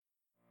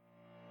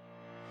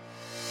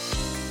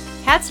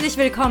Herzlich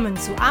willkommen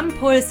zu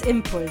Ampuls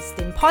Impuls,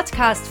 dem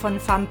Podcast von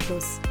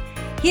FAMPLUS.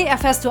 Hier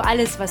erfährst du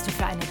alles, was du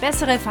für eine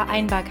bessere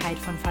Vereinbarkeit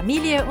von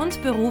Familie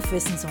und Beruf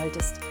wissen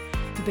solltest.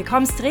 Du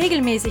bekommst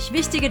regelmäßig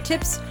wichtige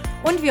Tipps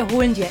und wir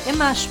holen dir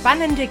immer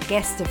spannende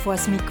Gäste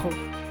vors Mikro.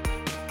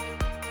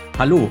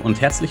 Hallo und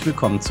herzlich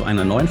willkommen zu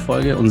einer neuen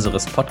Folge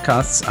unseres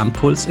Podcasts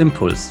Ampuls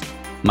Impuls.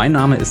 Mein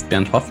Name ist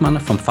Bernd Hoffmann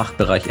vom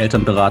Fachbereich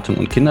Elternberatung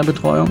und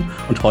Kinderbetreuung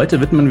und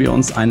heute widmen wir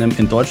uns einem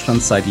in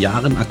Deutschland seit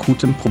Jahren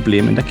akuten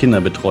Problem in der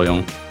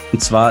Kinderbetreuung.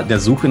 Und zwar der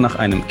Suche nach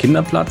einem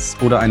Kinderplatz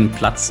oder einem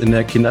Platz in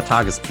der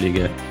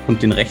Kindertagespflege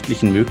und den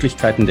rechtlichen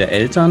Möglichkeiten der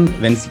Eltern,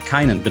 wenn sie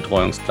keinen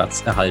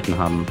Betreuungsplatz erhalten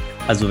haben.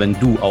 Also wenn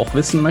du auch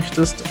wissen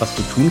möchtest, was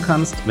du tun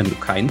kannst, wenn du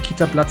keinen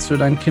Kita-Platz für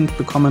dein Kind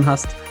bekommen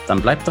hast,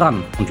 dann bleib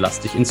dran und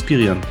lass dich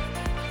inspirieren.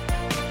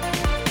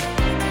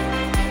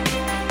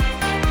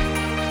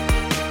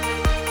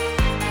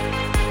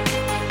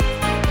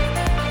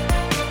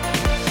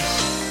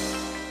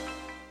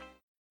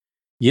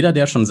 Jeder,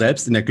 der schon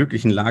selbst in der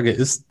glücklichen Lage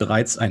ist,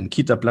 bereits einen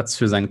Kita-Platz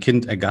für sein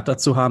Kind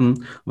ergattert zu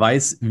haben,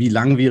 weiß, wie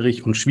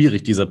langwierig und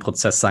schwierig dieser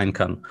Prozess sein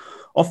kann.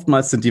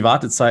 Oftmals sind die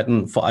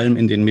Wartezeiten vor allem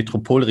in den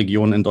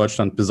Metropolregionen in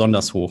Deutschland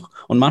besonders hoch.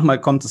 Und manchmal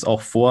kommt es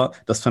auch vor,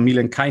 dass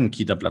Familien keinen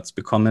Kita-Platz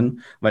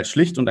bekommen, weil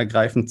schlicht und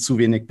ergreifend zu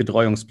wenig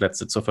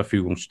Betreuungsplätze zur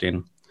Verfügung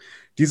stehen.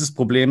 Dieses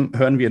Problem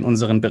hören wir in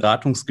unseren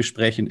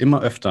Beratungsgesprächen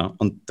immer öfter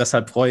und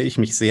deshalb freue ich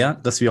mich sehr,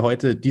 dass wir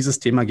heute dieses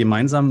Thema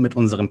gemeinsam mit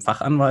unserem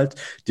Fachanwalt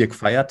Dirk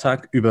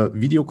Feiertag über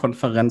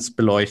Videokonferenz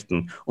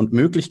beleuchten und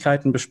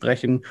Möglichkeiten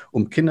besprechen,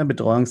 um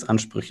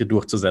Kinderbetreuungsansprüche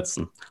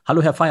durchzusetzen.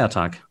 Hallo, Herr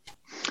Feiertag.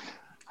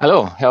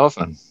 Hallo, Herr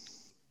Hoffmann.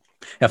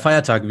 Herr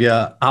Feiertag,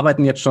 wir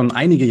arbeiten jetzt schon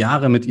einige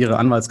Jahre mit Ihrer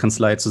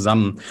Anwaltskanzlei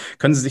zusammen.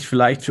 Können Sie sich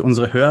vielleicht für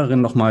unsere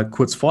Hörerinnen noch mal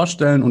kurz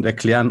vorstellen und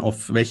erklären,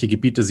 auf welche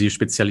Gebiete Sie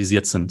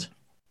spezialisiert sind?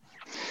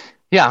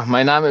 Ja,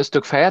 mein Name ist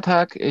Dirk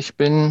Feiertag. Ich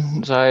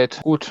bin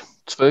seit gut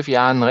 12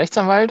 Jahren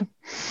Rechtsanwalt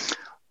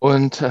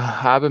und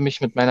habe mich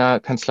mit meiner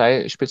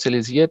Kanzlei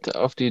spezialisiert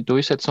auf die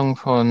Durchsetzung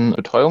von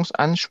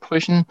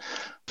Betreuungsansprüchen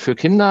für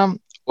Kinder.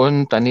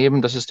 Und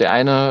daneben, das ist der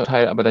eine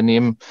Teil, aber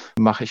daneben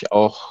mache ich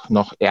auch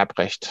noch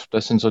Erbrecht.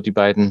 Das sind so die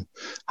beiden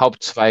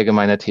Hauptzweige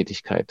meiner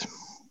Tätigkeit.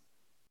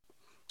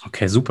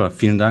 Okay, super.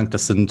 Vielen Dank.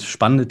 Das sind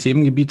spannende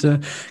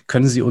Themengebiete.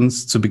 Können Sie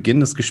uns zu Beginn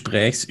des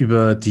Gesprächs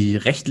über die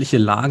rechtliche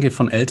Lage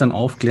von Eltern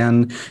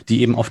aufklären,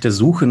 die eben auf der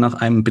Suche nach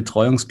einem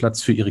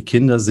Betreuungsplatz für ihre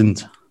Kinder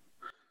sind?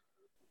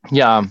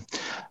 Ja,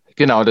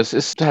 genau. Das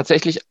ist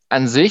tatsächlich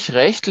an sich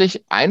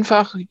rechtlich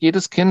einfach.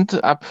 Jedes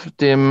Kind ab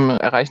dem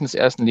Erreichen des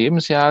ersten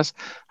Lebensjahres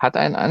hat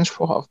einen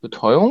Anspruch auf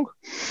Betreuung.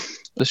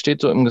 Das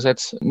steht so im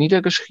Gesetz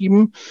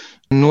niedergeschrieben.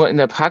 Nur in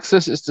der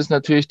Praxis ist es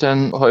natürlich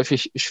dann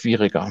häufig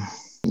schwieriger.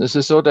 Es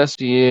ist so, dass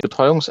die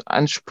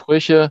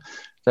Betreuungsansprüche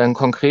dann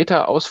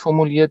konkreter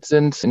ausformuliert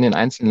sind in den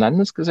einzelnen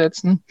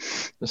Landesgesetzen.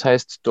 Das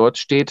heißt, dort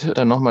steht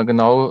dann nochmal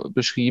genau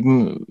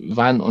beschrieben,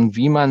 wann und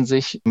wie man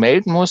sich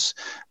melden muss,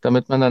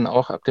 damit man dann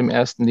auch ab dem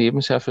ersten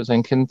Lebensjahr für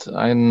sein Kind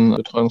einen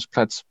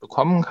Betreuungsplatz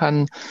bekommen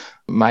kann.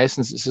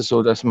 Meistens ist es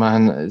so, dass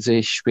man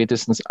sich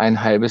spätestens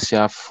ein halbes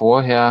Jahr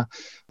vorher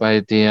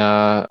bei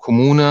der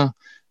Kommune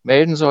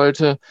melden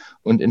sollte.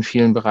 Und in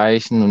vielen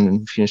Bereichen und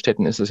in vielen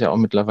Städten ist es ja auch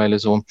mittlerweile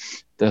so,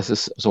 dass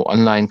es so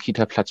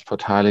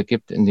Online-Kita-Platzportale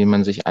gibt, in denen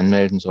man sich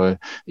anmelden soll.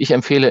 Ich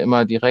empfehle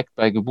immer direkt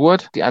bei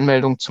Geburt die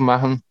Anmeldung zu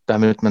machen,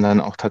 damit man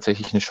dann auch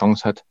tatsächlich eine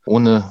Chance hat,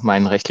 ohne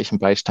meinen rechtlichen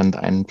Beistand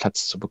einen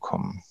Platz zu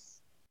bekommen.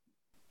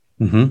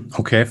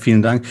 Okay,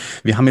 vielen Dank.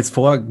 Wir haben jetzt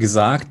vorher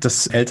gesagt,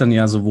 dass Eltern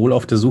ja sowohl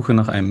auf der Suche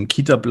nach einem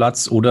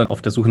Kita-Platz oder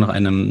auf der Suche nach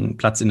einem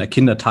Platz in der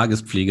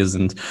Kindertagespflege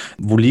sind.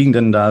 Wo liegen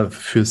denn da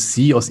für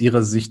Sie aus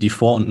Ihrer Sicht die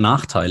Vor- und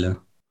Nachteile?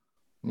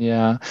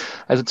 Ja,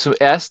 also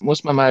zuerst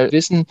muss man mal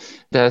wissen,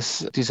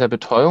 dass dieser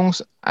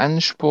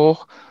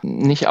Betreuungsanspruch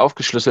nicht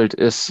aufgeschlüsselt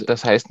ist.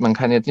 Das heißt, man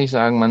kann jetzt nicht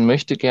sagen, man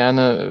möchte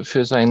gerne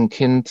für sein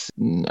Kind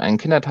einen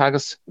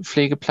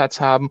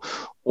Kindertagespflegeplatz haben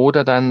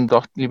oder dann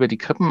doch lieber die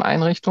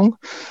Krippeneinrichtung.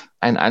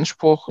 Ein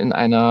Anspruch, in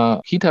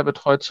einer Kita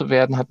betreut zu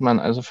werden, hat man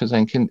also für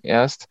sein Kind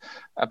erst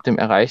ab dem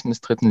Erreichen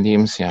des 3.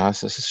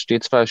 Lebensjahres. Es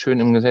steht zwar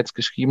schön im Gesetz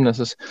geschrieben, dass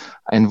es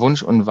ein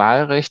Wunsch- und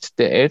Wahlrecht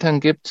der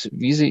Eltern gibt,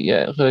 wie sie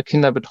ihre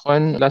Kinder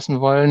betreuen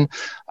lassen wollen,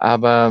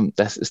 aber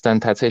das ist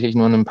dann tatsächlich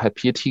nur ein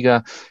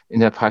Papiertiger.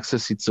 In der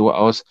Praxis sieht es so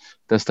aus,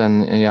 dass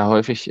dann ja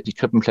häufig die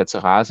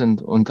Krippenplätze rar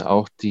sind und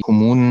auch die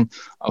Kommunen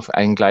auf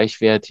einen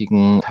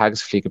gleichwertigen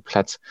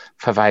Tagespflegeplatz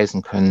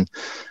verweisen können.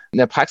 In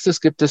der Praxis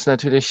gibt es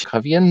natürlich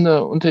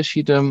gravierende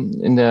Unterschiede.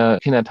 In der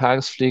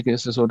Kindertagespflege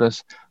ist es so,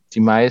 dass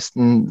die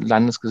meisten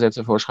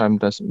Landesgesetze vorschreiben,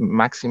 dass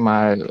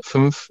maximal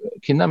 5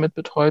 Kinder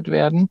mitbetreut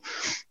werden.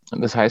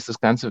 Das heißt, das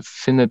Ganze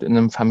findet in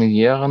einem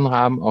familiären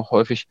Rahmen auch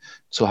häufig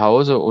zu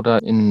Hause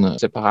oder in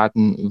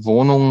separaten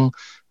Wohnungen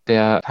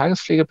der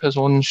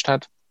Tagespflegepersonen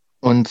statt.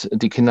 Und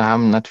die Kinder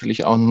haben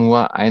natürlich auch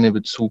nur eine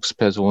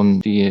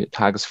Bezugsperson, die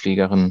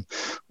Tagespflegerin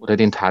oder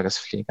den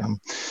Tagespfleger.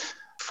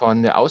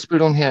 Von der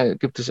Ausbildung her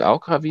gibt es auch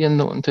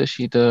gravierende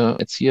Unterschiede.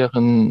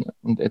 Erzieherinnen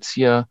und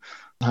Erzieher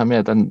haben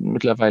ja dann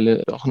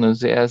mittlerweile auch eine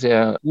sehr,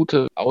 sehr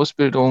gute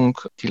Ausbildung,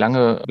 die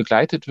lange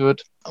begleitet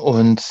wird.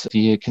 Und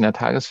die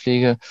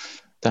Kindertagespflege,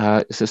 da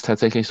ist es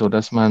tatsächlich so,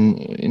 dass man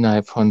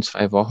innerhalb von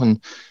 2 Wochen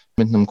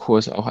mit einem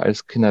Kurs auch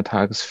als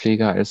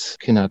Kindertagespfleger, als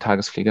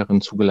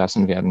Kindertagespflegerin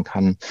zugelassen werden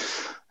kann.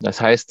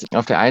 Das heißt,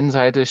 auf der einen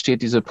Seite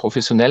steht diese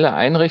professionelle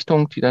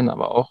Einrichtung, die dann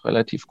aber auch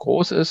relativ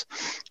groß ist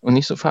und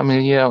nicht so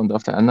familiär. Und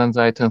auf der anderen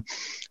Seite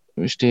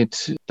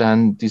steht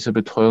dann diese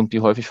Betreuung,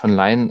 die häufig von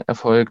Laien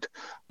erfolgt,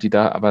 die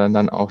da aber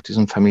dann auch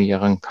diesen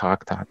familiären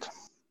Charakter hat.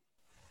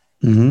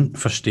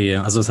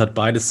 Verstehe. Also es hat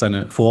beides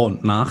seine Vor-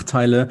 und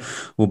Nachteile,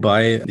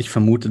 wobei ich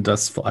vermute,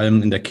 dass vor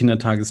allem in der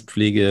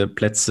Kindertagespflege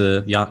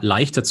Plätze ja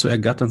leichter zu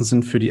ergattern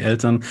sind für die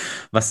Eltern.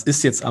 Was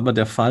ist jetzt aber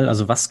der Fall?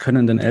 Also was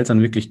können denn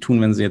Eltern wirklich tun,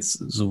 wenn sie jetzt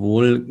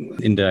sowohl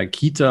in der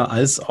Kita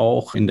als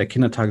auch in der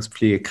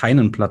Kindertagespflege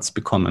keinen Platz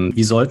bekommen?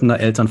 Wie sollten da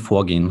Eltern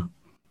vorgehen?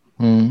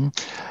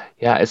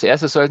 Ja, als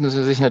erstes sollten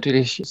Sie sich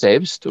natürlich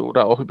selbst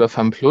oder auch über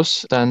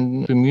FAMPlus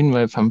dann bemühen,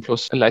 weil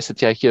FAMPlus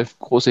leistet ja hier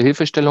große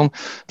Hilfestellung,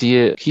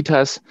 die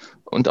Kitas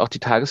und auch die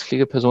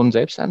Tagespflegepersonen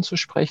selbst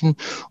anzusprechen.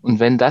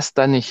 Und wenn das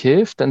dann nicht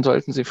hilft, dann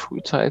sollten Sie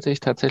frühzeitig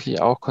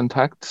tatsächlich auch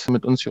Kontakt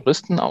mit uns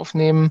Juristen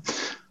aufnehmen.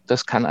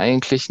 Das kann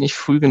eigentlich nicht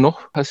früh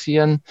genug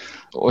passieren.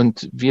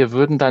 Und wir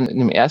würden dann in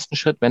dem ersten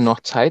Schritt, wenn noch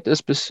Zeit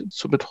ist bis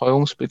zu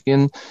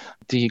Betreuungsbeginn,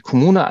 die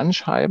Kommune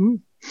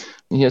anschreiben.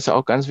 Hier ist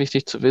auch ganz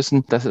wichtig zu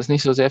wissen, dass es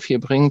nicht so sehr viel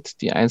bringt,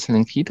 die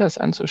einzelnen Kitas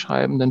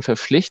anzuschreiben, denn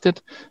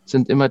verpflichtet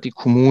sind immer die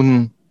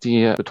Kommunen,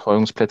 die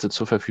Betreuungsplätze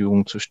zur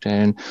Verfügung zu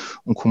stellen.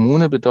 Und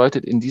Kommune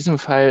bedeutet in diesem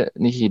Fall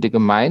nicht jede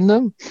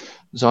Gemeinde,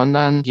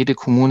 sondern jede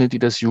Kommune, die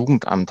das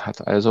Jugendamt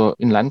hat. Also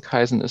in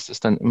Landkreisen ist es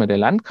dann immer der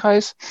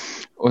Landkreis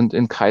und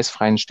in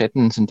kreisfreien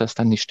Städten sind das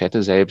dann die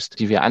Städte selbst,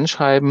 die wir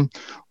anschreiben.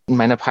 In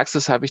meiner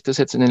Praxis habe ich das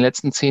jetzt in den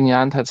letzten 10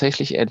 Jahren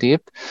tatsächlich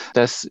erlebt,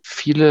 dass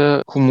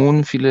viele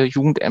Kommunen, viele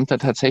Jugendämter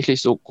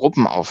tatsächlich so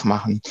Gruppen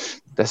aufmachen.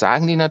 Das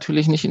sagen die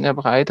natürlich nicht in der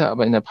Breite,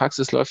 aber in der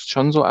Praxis läuft es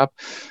schon so ab,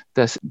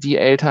 dass die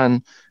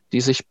Eltern,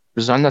 die sich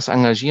besonders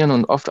engagieren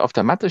und oft auf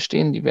der Matte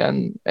stehen, die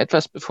werden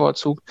etwas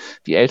bevorzugt.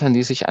 Die Eltern,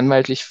 die sich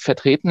anwaltlich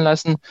vertreten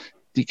lassen,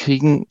 die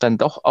kriegen dann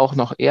doch auch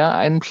noch eher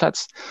einen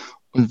Platz.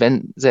 Und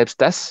wenn selbst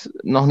das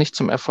noch nicht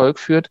zum Erfolg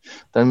führt,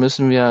 dann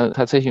müssen wir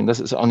tatsächlich, und das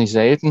ist auch nicht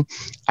selten,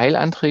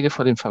 Eilanträge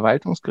vor den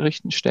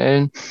Verwaltungsgerichten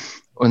stellen.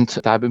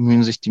 Und da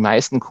bemühen sich die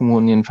meisten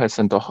Kommunen jedenfalls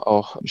dann doch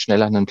auch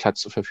schneller einen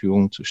Platz zur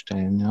Verfügung zu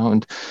stellen. Ja.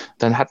 Und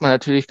dann hat man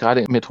natürlich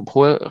gerade in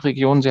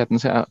Metropolregionen, Sie hatten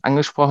es ja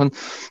angesprochen,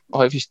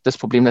 häufig das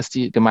Problem, dass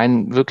die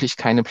Gemeinden wirklich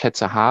keine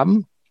Plätze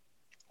haben.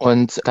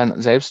 Und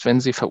dann, selbst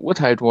wenn sie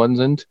verurteilt worden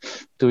sind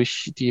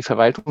durch die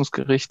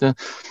Verwaltungsgerichte,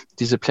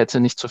 diese Plätze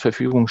nicht zur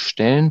Verfügung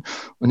stellen.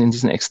 Und in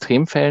diesen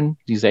Extremfällen,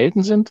 die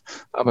selten sind,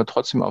 aber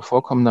trotzdem auch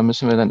vorkommen, da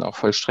müssen wir dann auch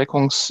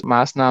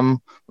Vollstreckungsmaßnahmen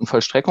und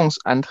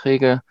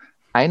Vollstreckungsanträge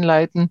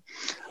einleiten.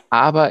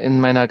 Aber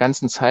in meiner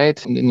ganzen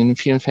Zeit und in den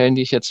vielen Fällen,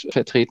 die ich jetzt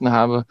vertreten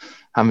habe,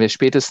 haben wir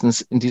spätestens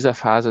in dieser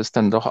Phase es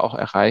dann doch auch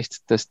erreicht,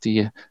 dass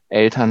die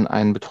Eltern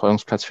einen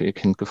Betreuungsplatz für ihr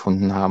Kind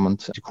gefunden haben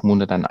und die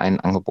Kommune dann einen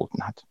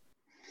angeboten hat.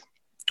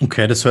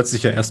 Okay, das hört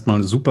sich ja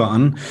erstmal super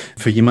an.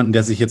 Für jemanden,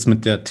 der sich jetzt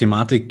mit der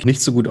Thematik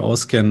nicht so gut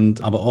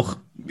auskennt, aber auch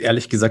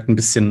ehrlich gesagt ein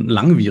bisschen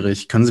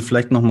langwierig. Können Sie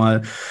vielleicht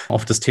nochmal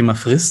auf das Thema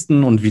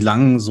Fristen und wie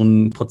lang so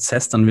ein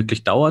Prozess dann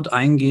wirklich dauert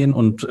eingehen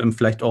und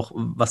vielleicht auch,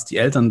 was die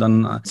Eltern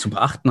dann zu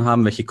beachten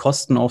haben, welche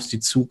Kosten auf sie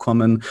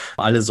zukommen?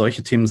 Alle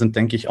solche Themen sind,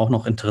 denke ich, auch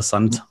noch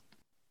interessant.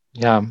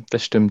 Ja,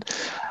 das stimmt.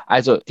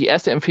 Also die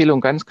erste Empfehlung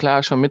ganz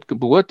klar schon mit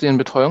Geburt, den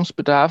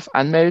Betreuungsbedarf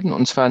anmelden,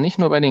 und zwar nicht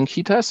nur bei den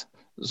Kitas,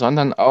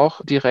 sondern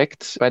auch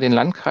direkt bei den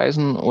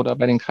Landkreisen oder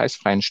bei den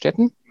kreisfreien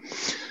Städten.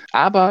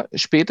 Aber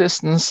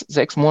spätestens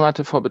 6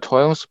 Monate vor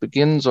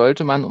Betreuungsbeginn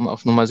sollte man, um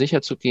auf Nummer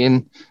sicher zu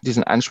gehen,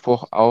 diesen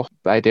Anspruch auch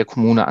bei der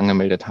Kommune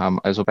angemeldet haben,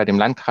 also bei dem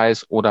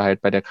Landkreis oder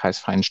halt bei der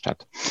kreisfreien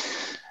Stadt.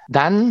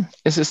 Dann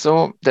ist es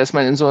so, dass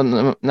man in so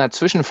einer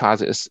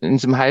Zwischenphase ist. In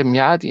diesem halben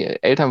Jahr, die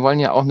Eltern wollen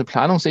ja auch eine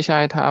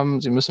Planungssicherheit haben.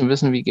 Sie müssen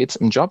wissen, wie geht es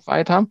im Job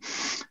weiter.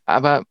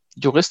 Aber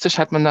juristisch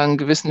hat man da einen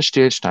gewissen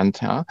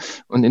Stillstand. Ja.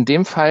 Und in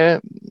dem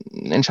Fall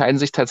entscheiden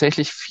sich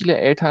tatsächlich viele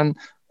Eltern,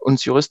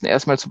 uns Juristen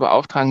erstmal zu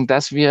beauftragen,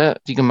 dass wir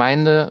die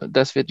Gemeinde,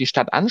 dass wir die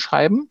Stadt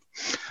anschreiben,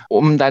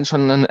 um dann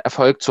schon einen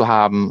Erfolg zu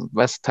haben,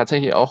 was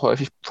tatsächlich auch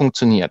häufig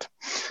funktioniert.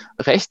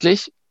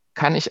 Rechtlich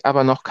kann ich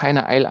aber noch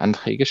keine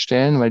Eilanträge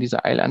stellen, weil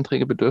diese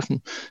Eilanträge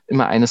bedürfen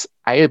immer eines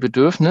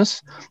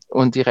Eilbedürfnisses.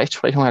 Und die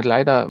Rechtsprechung hat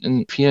leider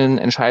in vielen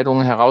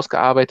Entscheidungen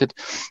herausgearbeitet,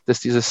 dass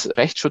dieses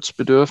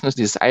Rechtsschutzbedürfnis,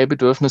 dieses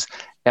Eilbedürfnis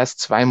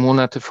erst 2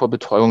 Monate vor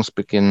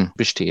Betreuungsbeginn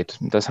besteht.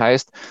 Das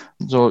heißt,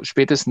 so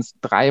spätestens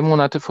 3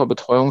 Monate vor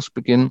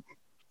Betreuungsbeginn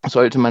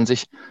sollte man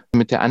sich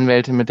mit der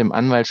Anwältin, mit dem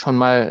Anwalt schon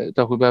mal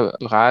darüber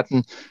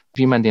beraten,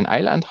 wie man den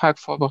Eilantrag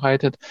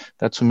vorbereitet.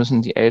 Dazu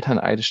müssen die Eltern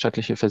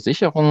eidesstattliche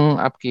Versicherungen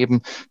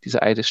abgeben.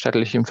 Diese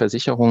eidesstattlichen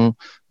Versicherungen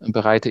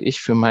bereite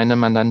ich für meine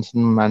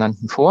Mandantinnen und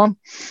Mandanten vor.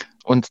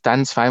 Und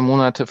dann 2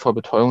 Monate vor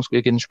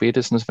Betreuungsbeginn,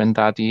 spätestens wenn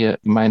da die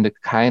Gemeinde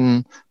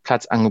keinen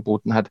Platz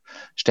angeboten hat,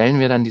 stellen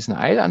wir dann diesen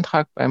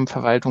Eilantrag beim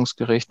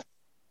Verwaltungsgericht.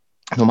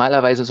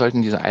 Normalerweise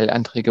sollten diese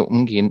Eilanträge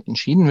umgehend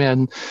entschieden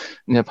werden.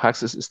 In der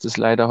Praxis ist es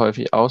leider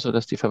häufig auch so,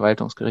 dass die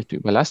Verwaltungsgerichte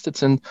überlastet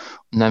sind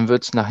und dann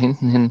wird es nach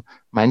hinten hin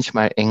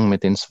manchmal eng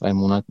mit den 2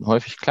 Monaten.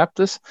 Häufig klappt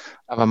es,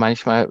 aber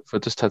manchmal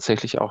wird es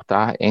tatsächlich auch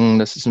da eng.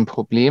 Das ist ein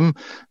Problem,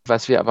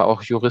 was wir aber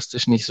auch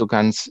juristisch nicht so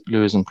ganz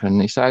lösen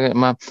können. Ich sage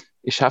immer,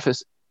 ich schaffe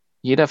es,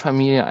 jeder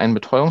Familie einen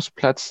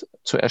Betreuungsplatz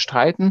zu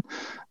erstreiten,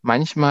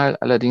 manchmal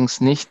allerdings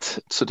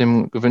nicht zu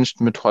dem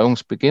gewünschten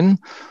Betreuungsbeginn,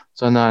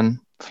 sondern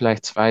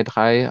vielleicht 2,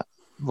 3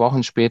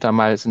 Wochen später,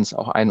 mal sind es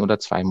auch 1 oder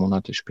 2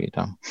 Monate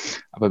später.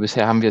 Aber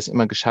bisher haben wir es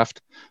immer geschafft,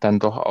 dann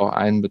doch auch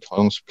einen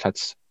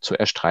Betreuungsplatz zu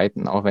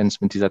erstreiten, auch wenn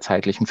es mit dieser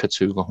zeitlichen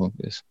Verzögerung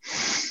ist.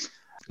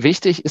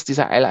 Wichtig ist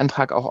dieser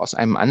Eilantrag auch aus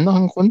einem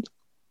anderen Grund,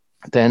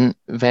 denn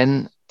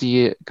wenn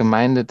die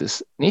Gemeinde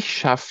das nicht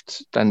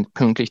schafft, dann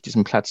pünktlich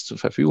diesen Platz zur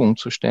Verfügung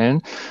zu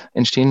stellen,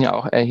 entstehen ja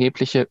auch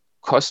erhebliche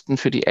Kosten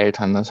für die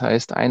Eltern. Das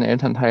heißt, ein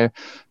Elternteil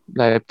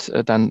bleibt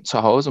dann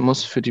zu Hause,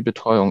 muss für die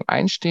Betreuung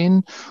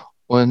einstehen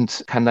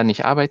und kann dann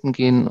nicht arbeiten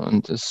gehen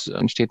und es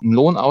entsteht ein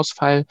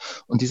Lohnausfall.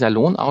 Und dieser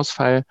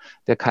Lohnausfall,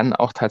 der kann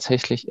auch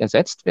tatsächlich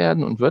ersetzt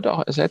werden und wird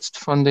auch ersetzt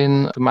von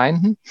den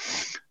Gemeinden.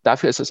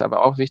 Dafür ist es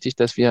aber auch wichtig,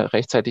 dass wir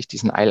rechtzeitig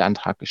diesen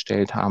Eilantrag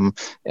gestellt haben.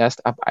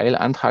 Erst ab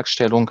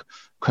Eilantragstellung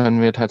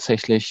können wir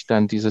tatsächlich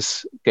dann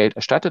dieses Geld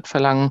erstattet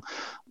verlangen.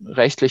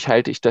 Rechtlich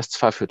halte ich das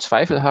zwar für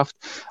zweifelhaft,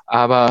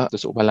 aber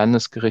das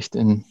Oberlandesgericht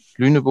in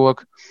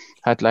Lüneburg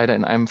hat leider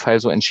in einem Fall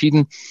so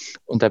entschieden.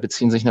 Und da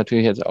beziehen sich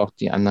natürlich jetzt auch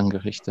die anderen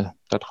Gerichte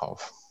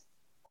darauf.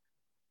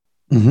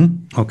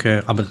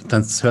 Okay, aber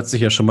das hört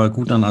sich ja schon mal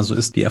gut an. Also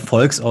ist die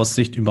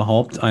Erfolgsaussicht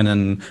überhaupt,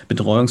 einen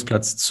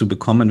Betreuungsplatz zu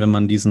bekommen, wenn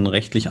man diesen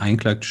rechtlich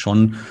einklagt,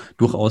 schon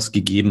durchaus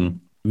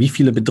gegeben? Wie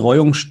viele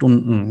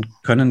Betreuungsstunden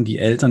können die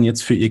Eltern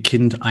jetzt für ihr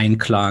Kind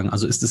einklagen?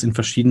 Also ist es in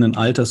verschiedenen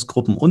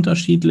Altersgruppen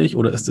unterschiedlich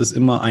oder ist es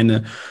immer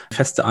eine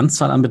feste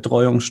Anzahl an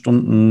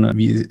Betreuungsstunden?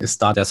 Wie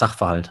ist da der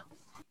Sachverhalt?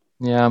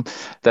 Ja,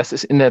 das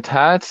ist in der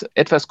Tat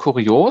etwas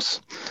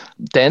kurios,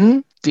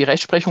 denn die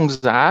Rechtsprechung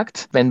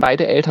sagt, wenn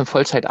beide Eltern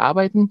Vollzeit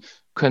arbeiten,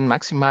 können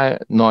maximal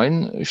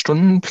 9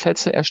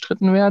 Stundenplätze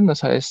erstritten werden.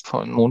 Das heißt,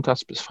 von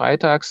montags bis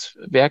freitags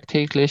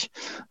werktäglich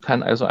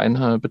kann also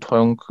eine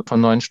Betreuung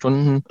von 9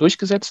 Stunden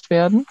durchgesetzt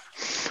werden.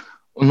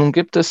 Und nun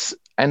gibt es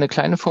eine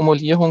kleine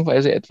Formulierung,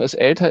 weil sie etwas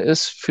älter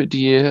ist, für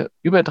die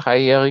über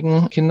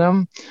 3-jährigen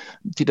Kinder,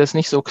 die das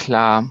nicht so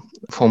klar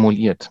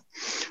formuliert.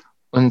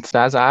 Und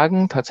da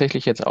sagen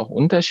tatsächlich jetzt auch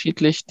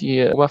unterschiedlich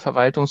die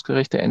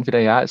Oberverwaltungsgerichte entweder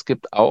ja, es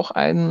gibt auch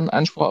einen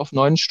Anspruch auf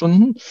 9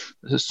 Stunden.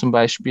 Das ist zum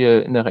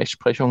Beispiel in der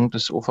Rechtsprechung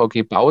des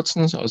OVG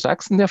Bautzens aus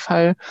Sachsen der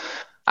Fall.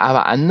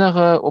 Aber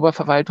andere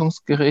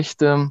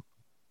Oberverwaltungsgerichte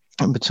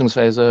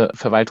beziehungsweise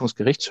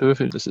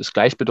Verwaltungsgerichtshöfe, das ist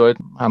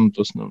gleichbedeutend, haben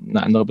bloß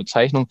eine andere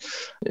Bezeichnung,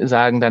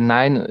 sagen dann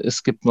nein,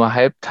 es gibt nur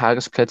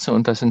Halbtagesplätze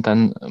und das sind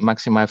dann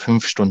maximal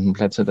 5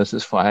 Stundenplätze. Das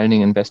ist vor allen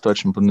Dingen in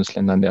westdeutschen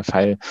Bundesländern der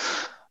Fall.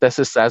 Dass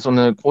es da so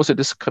eine große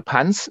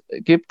Diskrepanz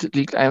gibt,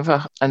 liegt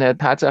einfach an der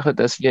Tatsache,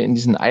 dass wir in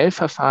diesen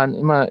Eilverfahren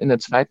immer in der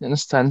zweiten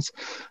Instanz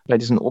bei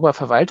diesen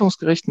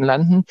Oberverwaltungsgerichten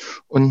landen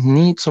und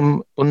nie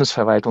zum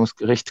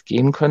Bundesverwaltungsgericht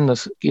gehen können.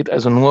 Das geht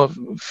also nur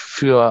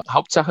für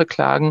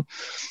Hauptsacheklagen.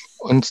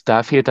 Und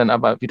da fehlt dann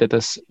aber wieder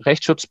das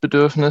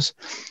Rechtsschutzbedürfnis,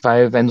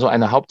 weil wenn so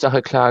eine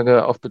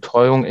Hauptsacheklage auf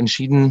Betreuung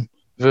entschieden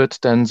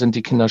wird, dann sind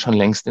die Kinder schon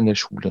längst in der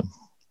Schule.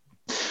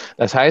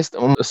 Das heißt,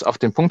 um es auf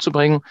den Punkt zu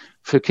bringen,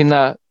 für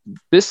Kinder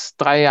bis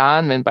 3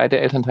 Jahren, wenn beide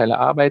Elternteile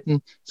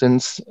arbeiten, sind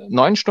es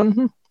 9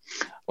 Stunden.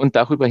 Und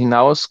darüber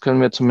hinaus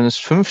können wir zumindest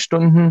 5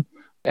 Stunden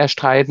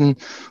erstreiten.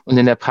 Und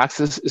in der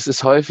Praxis ist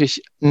es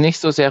häufig nicht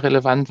so sehr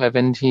relevant, weil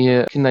wenn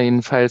die Kinder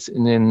jedenfalls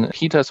in den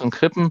Kitas und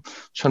Krippen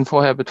schon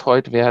vorher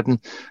betreut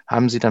werden,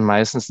 haben sie dann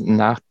meistens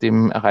nach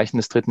dem Erreichen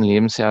des 3.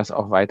 Lebensjahres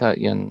auch weiter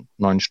ihren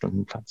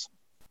 9-Stunden-Platz.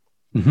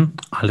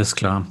 Alles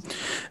klar.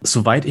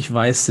 Soweit ich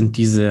weiß, sind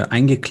diese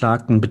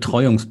eingeklagten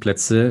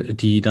Betreuungsplätze,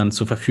 die dann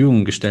zur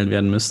Verfügung gestellt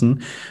werden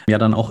müssen, ja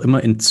dann auch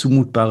immer in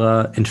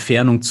zumutbarer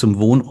Entfernung zum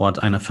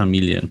Wohnort einer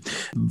Familie.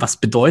 Was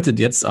bedeutet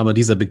jetzt aber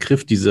dieser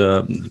Begriff,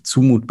 diese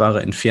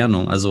zumutbare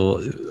Entfernung,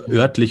 also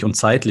örtlich und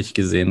zeitlich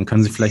gesehen?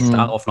 Können Sie vielleicht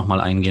darauf nochmal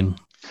eingehen?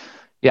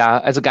 Ja,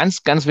 also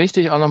ganz, ganz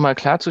wichtig auch nochmal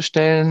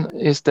klarzustellen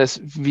ist, dass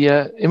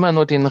wir immer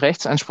nur den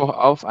Rechtsanspruch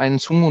auf einen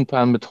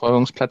zumutbaren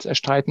Betreuungsplatz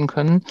erstreiten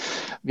können.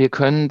 Wir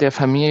können der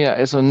Familie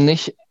also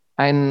nicht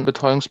einen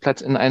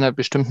Betreuungsplatz in einer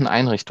bestimmten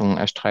Einrichtung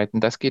erstreiten.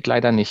 Das geht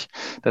leider nicht.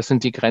 Das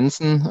sind die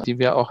Grenzen, die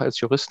wir auch als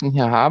Juristen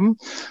hier haben.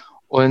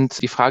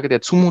 Und die Frage der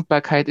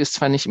Zumutbarkeit ist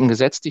zwar nicht im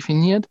Gesetz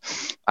definiert,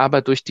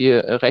 aber durch die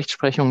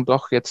Rechtsprechung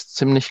doch jetzt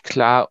ziemlich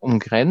klar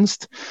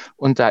umgrenzt.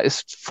 Und da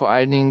ist vor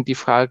allen Dingen die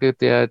Frage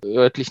der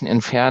örtlichen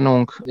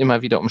Entfernung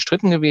immer wieder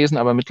umstritten gewesen.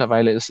 Aber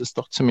mittlerweile ist es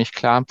doch ziemlich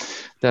klar,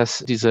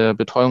 dass diese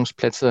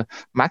Betreuungsplätze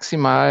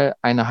maximal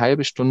eine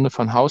halbe Stunde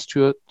von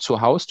Haustür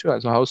zu Haustür,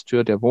 also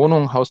Haustür der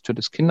Wohnung, Haustür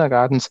des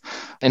Kindergartens,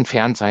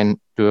 entfernt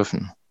sein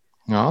dürfen.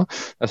 Ja,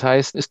 das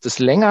heißt, ist es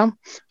länger,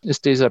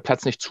 ist dieser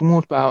Platz nicht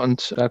zumutbar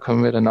und da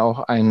können wir dann auch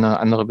eine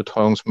andere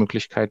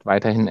Betreuungsmöglichkeit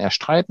weiterhin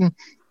erstreiten.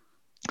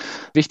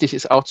 Wichtig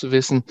ist auch zu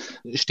wissen,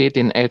 steht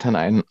den Eltern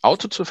ein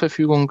Auto zur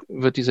Verfügung,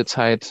 wird diese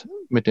Zeit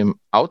mit dem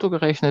Auto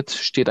gerechnet.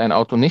 Steht ein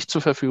Auto nicht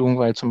zur Verfügung,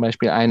 weil zum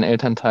Beispiel ein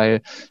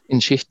Elternteil in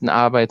Schichten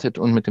arbeitet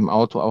und mit dem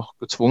Auto auch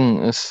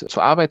gezwungen ist,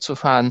 zur Arbeit zu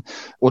fahren,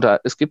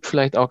 oder es gibt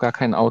vielleicht auch gar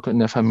kein Auto in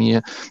der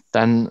Familie,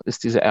 dann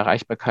ist diese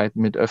Erreichbarkeit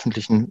mit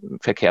öffentlichen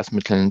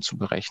Verkehrsmitteln zu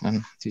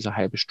berechnen, diese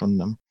halbe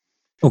Stunde.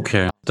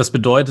 Okay, das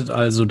bedeutet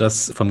also,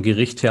 dass vom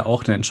Gericht her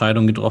auch eine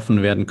Entscheidung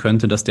getroffen werden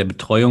könnte, dass der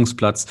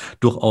Betreuungsplatz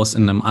durchaus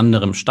in einem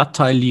anderen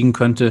Stadtteil liegen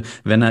könnte,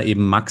 wenn er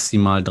eben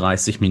maximal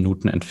 30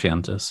 Minuten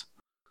entfernt ist.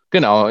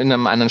 Genau, in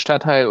einem anderen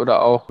Stadtteil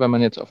oder auch, wenn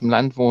man jetzt auf dem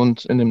Land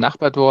wohnt, in dem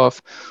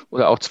Nachbardorf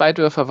oder auch 2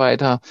 Dörfer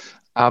weiter.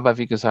 Aber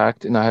wie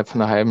gesagt, innerhalb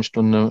von einer halben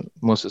Stunde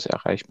muss es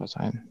erreichbar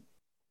sein.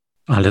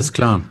 Alles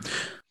klar.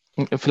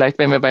 Vielleicht,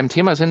 wenn wir beim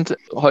Thema sind,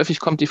 häufig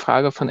kommt die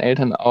Frage von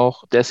Eltern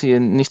auch, dass sie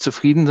nicht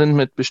zufrieden sind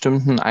mit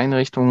bestimmten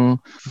Einrichtungen,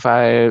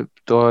 weil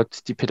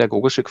dort die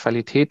pädagogische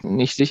Qualität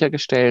nicht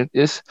sichergestellt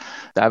ist.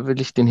 Da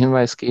will ich den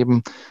Hinweis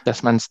geben,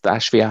 dass man es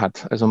da schwer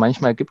hat. Also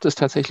manchmal gibt es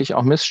tatsächlich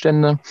auch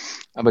Missstände,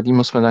 aber die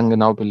muss man dann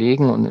genau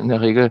belegen. Und in der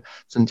Regel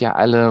sind ja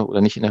alle, oder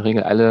nicht in der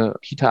Regel alle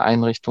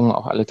Kita-Einrichtungen,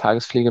 auch alle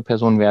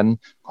Tagespflegepersonen werden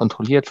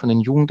kontrolliert von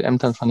den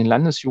Jugendämtern, von den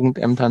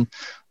Landesjugendämtern.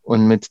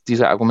 Und mit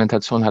dieser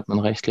Argumentation hat man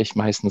rechtlich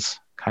meistens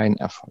keinen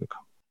Erfolg.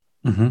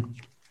 Mhm.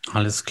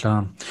 Alles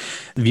klar.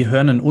 Wir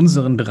hören in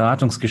unseren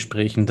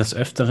Beratungsgesprächen des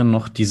Öfteren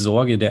noch die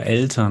Sorge der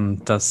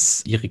Eltern,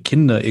 dass ihre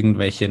Kinder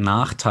irgendwelche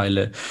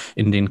Nachteile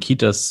in den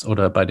Kitas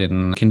oder bei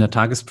den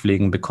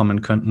Kindertagespflegen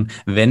bekommen könnten,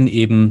 wenn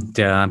eben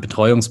der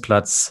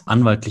Betreuungsplatz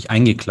anwaltlich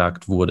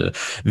eingeklagt wurde.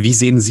 Wie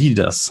sehen Sie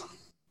das?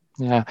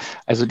 Ja,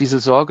 also diese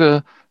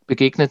Sorge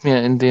begegnet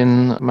mir in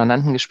den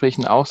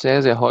Mandantengesprächen auch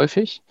sehr, sehr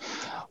häufig.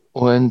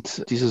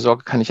 Und diese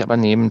Sorge kann ich aber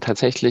nehmen.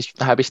 Tatsächlich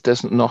habe ich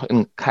das noch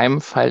in keinem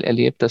Fall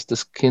erlebt, dass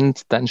das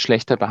Kind dann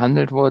schlechter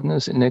behandelt worden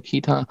ist in der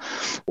Kita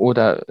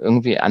oder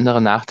irgendwie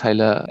andere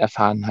Nachteile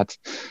erfahren hat.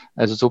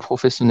 Also so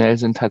professionell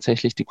sind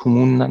tatsächlich die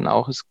Kommunen dann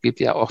auch. Es geht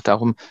ja auch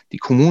darum, die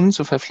Kommunen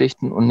zu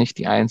verpflichten und nicht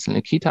die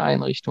einzelne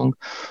Kita-Einrichtung.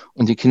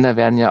 Und die Kinder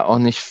werden ja auch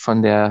nicht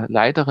von der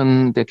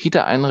Leiterin der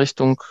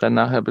Kita-Einrichtung dann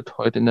nachher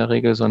betreut in der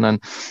Regel,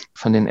 sondern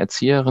von den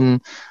Erzieherinnen.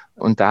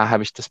 Und da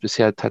habe ich das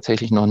bisher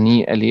tatsächlich noch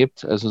nie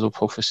erlebt. Also so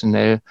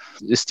professionell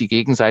ist die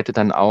Gegenseite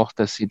dann auch,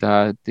 dass sie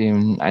da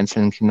den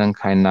einzelnen Kindern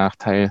keinen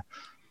Nachteil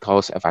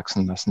draus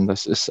erwachsen lassen.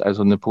 Das ist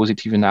also eine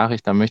positive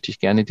Nachricht. Da möchte ich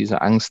gerne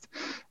diese Angst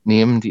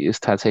nehmen. Die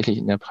ist tatsächlich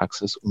in der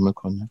Praxis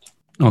unbegründet.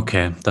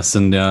 Okay, das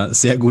sind ja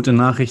sehr gute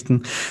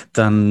Nachrichten.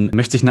 Dann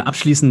möchte ich eine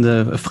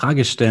abschließende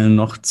Frage stellen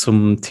noch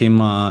zum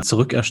Thema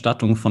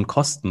Zurückerstattung von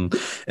Kosten.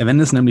 Wenn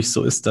es nämlich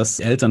so ist, dass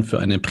Eltern für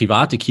eine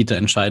private Kita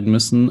entscheiden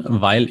müssen,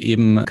 weil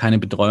eben keine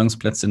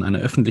Betreuungsplätze in einer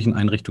öffentlichen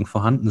Einrichtung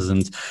vorhanden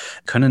sind,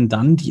 können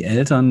dann die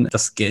Eltern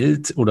das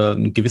Geld oder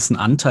einen gewissen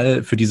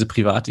Anteil für diese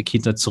private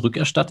Kita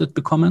zurückerstattet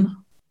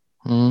bekommen?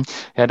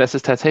 Ja, das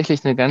ist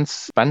tatsächlich eine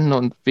ganz spannende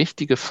und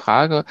wichtige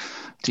Frage,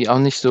 die auch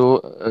nicht so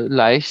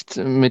leicht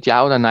mit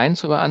Ja oder Nein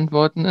zu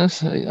beantworten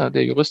ist. Ja,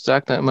 der Jurist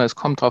sagt da immer, es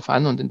kommt drauf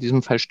an, und in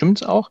diesem Fall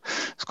stimmt es auch.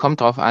 Es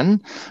kommt drauf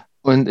an.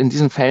 Und in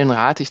diesen Fällen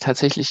rate ich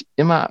tatsächlich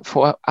immer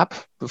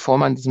vorab, bevor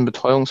man diesen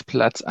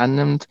Betreuungsplatz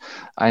annimmt,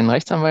 einen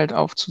Rechtsanwalt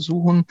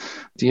aufzusuchen.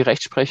 Die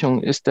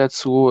Rechtsprechung ist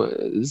dazu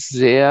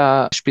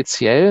sehr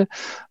speziell.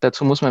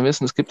 Dazu muss man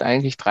wissen, es gibt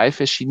eigentlich 3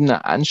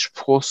 verschiedene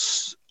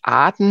Anspruchsarten.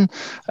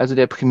 Also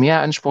der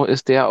Primäranspruch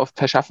ist der auf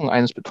Verschaffung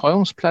eines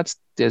Betreuungsplatzes.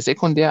 Der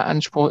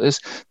Sekundäranspruch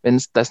ist, wenn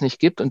es das nicht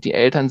gibt und die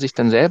Eltern sich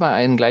dann selber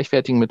einen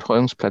gleichwertigen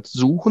Betreuungsplatz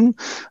suchen,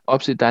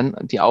 ob sie dann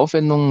die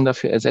Aufwendungen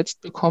dafür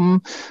ersetzt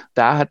bekommen.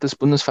 Da hat das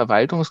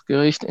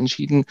Bundesverwaltungsgericht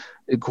entschieden,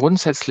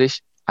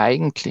 grundsätzlich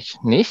eigentlich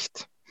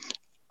nicht,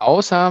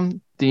 außer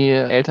die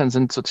Eltern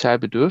sind sozial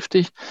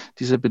bedürftig.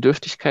 Diese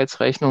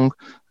Bedürftigkeitsrechnung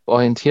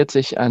orientiert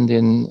sich an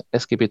den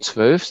SGB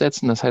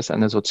XII-Sätzen, das heißt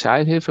an der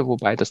Sozialhilfe,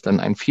 wobei das dann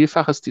ein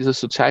Vielfaches dieses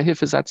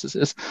Sozialhilfesatzes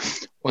ist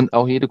und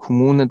auch jede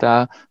Kommune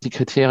da die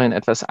Kriterien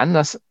etwas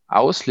anders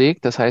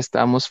auslegt. Das heißt,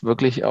 da muss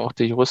wirklich auch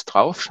der Jurist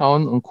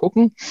draufschauen und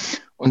gucken.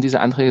 Und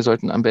diese Anträge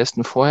sollten am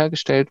besten vorher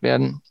gestellt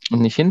werden und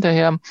nicht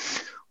hinterher.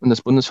 Und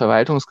das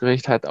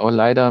Bundesverwaltungsgericht hat auch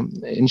leider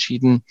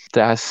entschieden,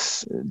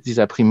 dass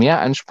dieser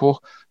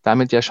Primäranspruch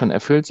damit ja schon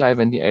erfüllt sei,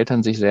 wenn die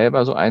Eltern sich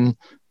selber so einen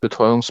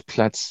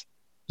Betreuungsplatz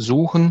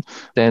suchen,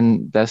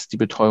 denn dass die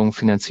Betreuung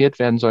finanziert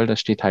werden soll, das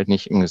steht halt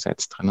nicht im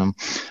Gesetz drin.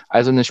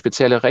 Also eine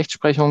spezielle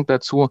Rechtsprechung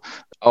dazu,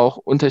 auch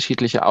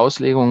unterschiedliche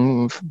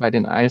Auslegungen bei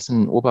den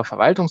einzelnen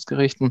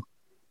Oberverwaltungsgerichten.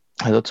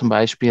 Also zum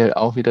Beispiel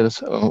auch wieder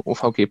das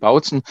OVG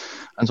Bautzen,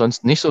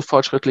 ansonsten nicht so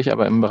fortschrittlich,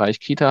 aber im Bereich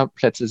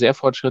Kita-Plätze sehr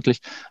fortschrittlich,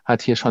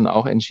 hat hier schon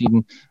auch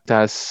entschieden,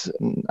 dass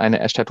eine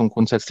Erstattung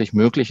grundsätzlich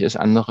möglich ist.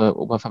 Andere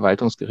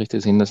Oberverwaltungsgerichte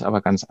sehen das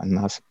aber ganz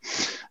anders.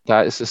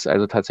 Da ist es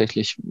also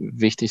tatsächlich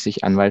wichtig,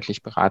 sich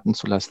anwaltlich beraten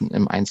zu lassen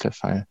im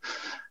Einzelfall.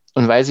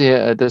 Und weil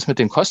Sie das mit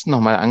den Kosten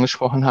nochmal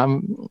angesprochen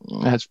haben,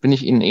 bin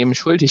ich Ihnen eben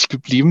schuldig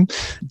geblieben.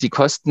 Die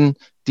Kosten,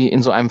 die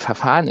in so einem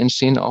Verfahren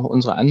entstehen, auch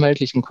unsere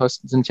anwaltlichen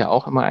Kosten, sind ja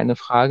auch immer eine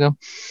Frage.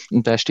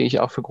 Und da stehe ich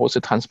auch für große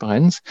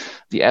Transparenz.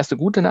 Die erste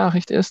gute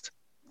Nachricht ist,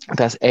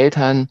 dass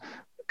Eltern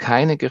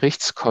keine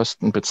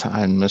Gerichtskosten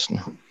bezahlen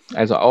müssen.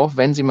 Also auch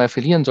wenn sie mal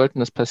verlieren sollten,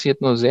 das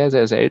passiert nur sehr,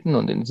 sehr selten.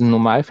 Und in diesen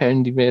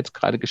Normalfällen, die wir jetzt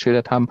gerade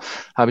geschildert haben,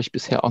 habe ich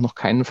bisher auch noch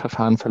kein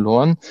Verfahren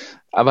verloren.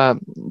 Aber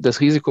das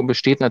Risiko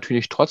besteht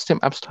natürlich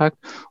trotzdem abstrakt.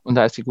 Und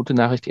da ist die gute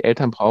Nachricht, die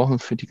Eltern brauchen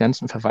für die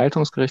ganzen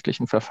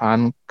verwaltungsgerichtlichen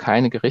Verfahren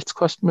keine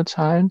Gerichtskosten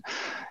bezahlen.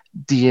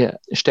 Die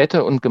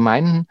Städte und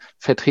Gemeinden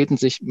vertreten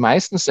sich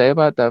meistens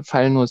selber, da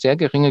fallen nur sehr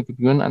geringe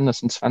Gebühren an, das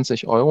sind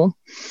 20 Euro.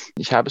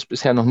 Ich habe es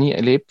bisher noch nie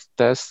erlebt,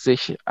 dass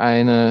sich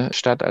eine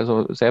Stadt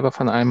also selber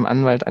von einem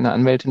Anwalt, einer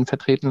Anwältin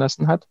vertreten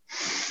lassen hat.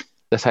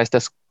 Das heißt,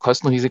 das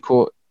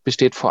Kostenrisiko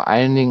besteht vor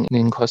allen Dingen in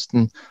den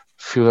Kosten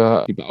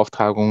für die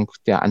Beauftragung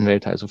der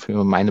Anwälte, also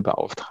für meine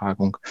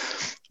Beauftragung.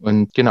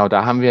 Und genau,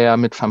 da haben wir ja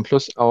mit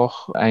FAMPlus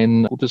auch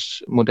ein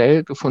gutes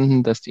Modell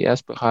gefunden, dass die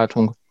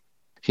Erstberatung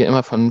hier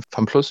immer von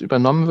FAMPlus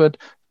übernommen wird,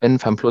 wenn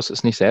FAMPlus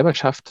es nicht selber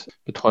schafft,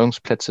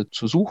 Betreuungsplätze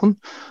zu suchen.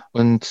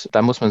 Und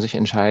da muss man sich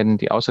entscheiden,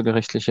 die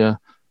außergerichtliche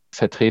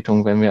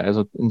Vertretung, wenn wir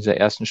also in dieser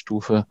ersten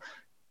Stufe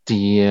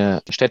die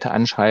Städte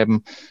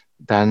anschreiben,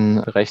 dann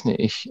rechne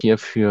ich hier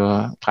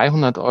für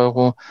 300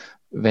 Euro,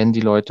 wenn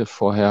die Leute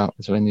vorher,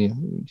 also wenn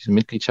diese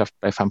Mitgliedschaft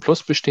bei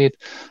FAMPlus besteht.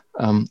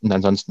 Und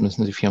ansonsten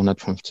müssen sie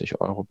 450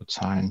 Euro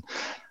bezahlen.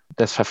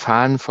 Das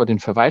Verfahren vor den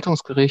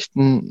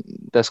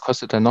Verwaltungsgerichten, das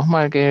kostet dann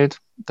nochmal Geld.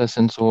 Das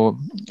sind so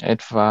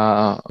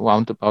etwa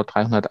roundabout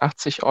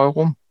 380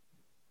 Euro.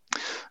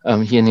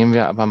 Hier nehmen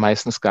wir aber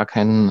meistens gar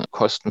keinen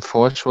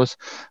Kostenvorschuss,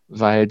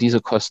 weil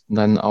diese Kosten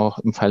dann auch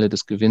im Falle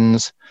des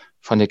Gewinns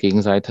von der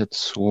Gegenseite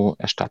zu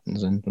erstatten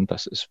sind. Und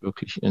das ist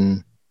wirklich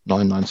in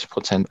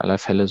 99% aller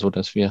Fälle so,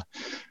 dass wir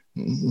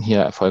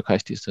hier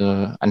erfolgreich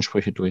diese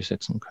Ansprüche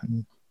durchsetzen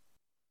können.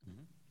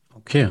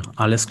 Okay,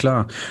 alles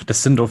klar.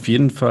 Das sind auf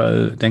jeden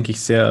Fall, denke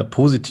ich, sehr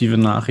positive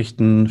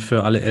Nachrichten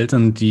für alle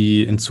Eltern,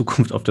 die in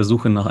Zukunft auf der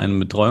Suche nach einem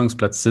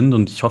Betreuungsplatz sind.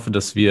 Und ich hoffe,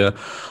 dass wir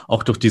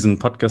auch durch diesen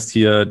Podcast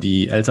hier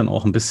die Eltern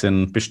auch ein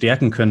bisschen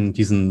bestärken können,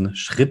 diesen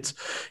Schritt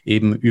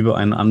eben über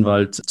einen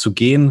Anwalt zu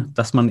gehen,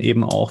 dass man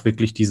eben auch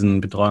wirklich diesen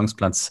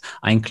Betreuungsplatz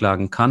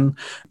einklagen kann.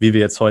 Wie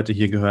wir jetzt heute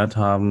hier gehört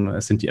haben,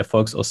 es sind die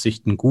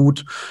Erfolgsaussichten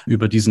gut,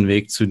 über diesen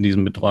Weg zu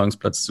diesem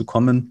Betreuungsplatz zu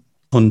kommen.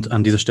 Und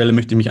an dieser Stelle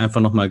möchte ich mich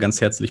einfach nochmal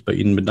ganz herzlich bei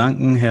Ihnen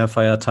bedanken, Herr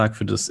Feiertag,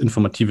 für das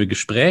informative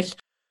Gespräch.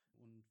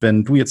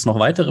 Wenn du jetzt noch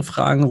weitere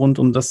Fragen rund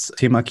um das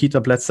Thema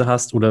Kita-Plätze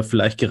hast oder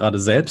vielleicht gerade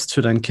selbst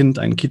für dein Kind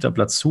einen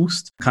Kita-Platz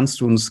suchst, kannst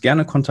du uns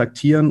gerne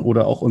kontaktieren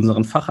oder auch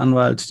unseren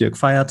Fachanwalt Dirk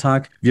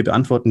Feiertag. Wir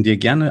beantworten dir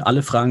gerne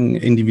alle Fragen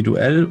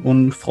individuell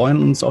und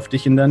freuen uns auf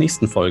dich in der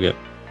nächsten Folge.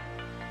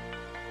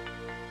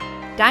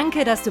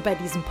 Danke, dass du bei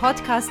diesem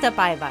Podcast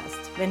dabei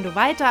warst. Wenn du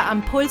weiter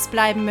am Puls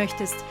bleiben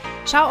möchtest,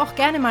 schau auch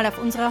gerne mal auf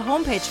unserer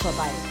Homepage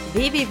vorbei,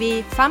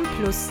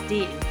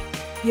 www.famplus.de.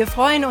 Wir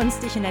freuen uns,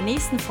 dich in der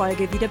nächsten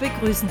Folge wieder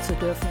begrüßen zu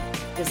dürfen.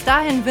 Bis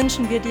dahin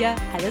wünschen wir dir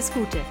alles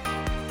Gute.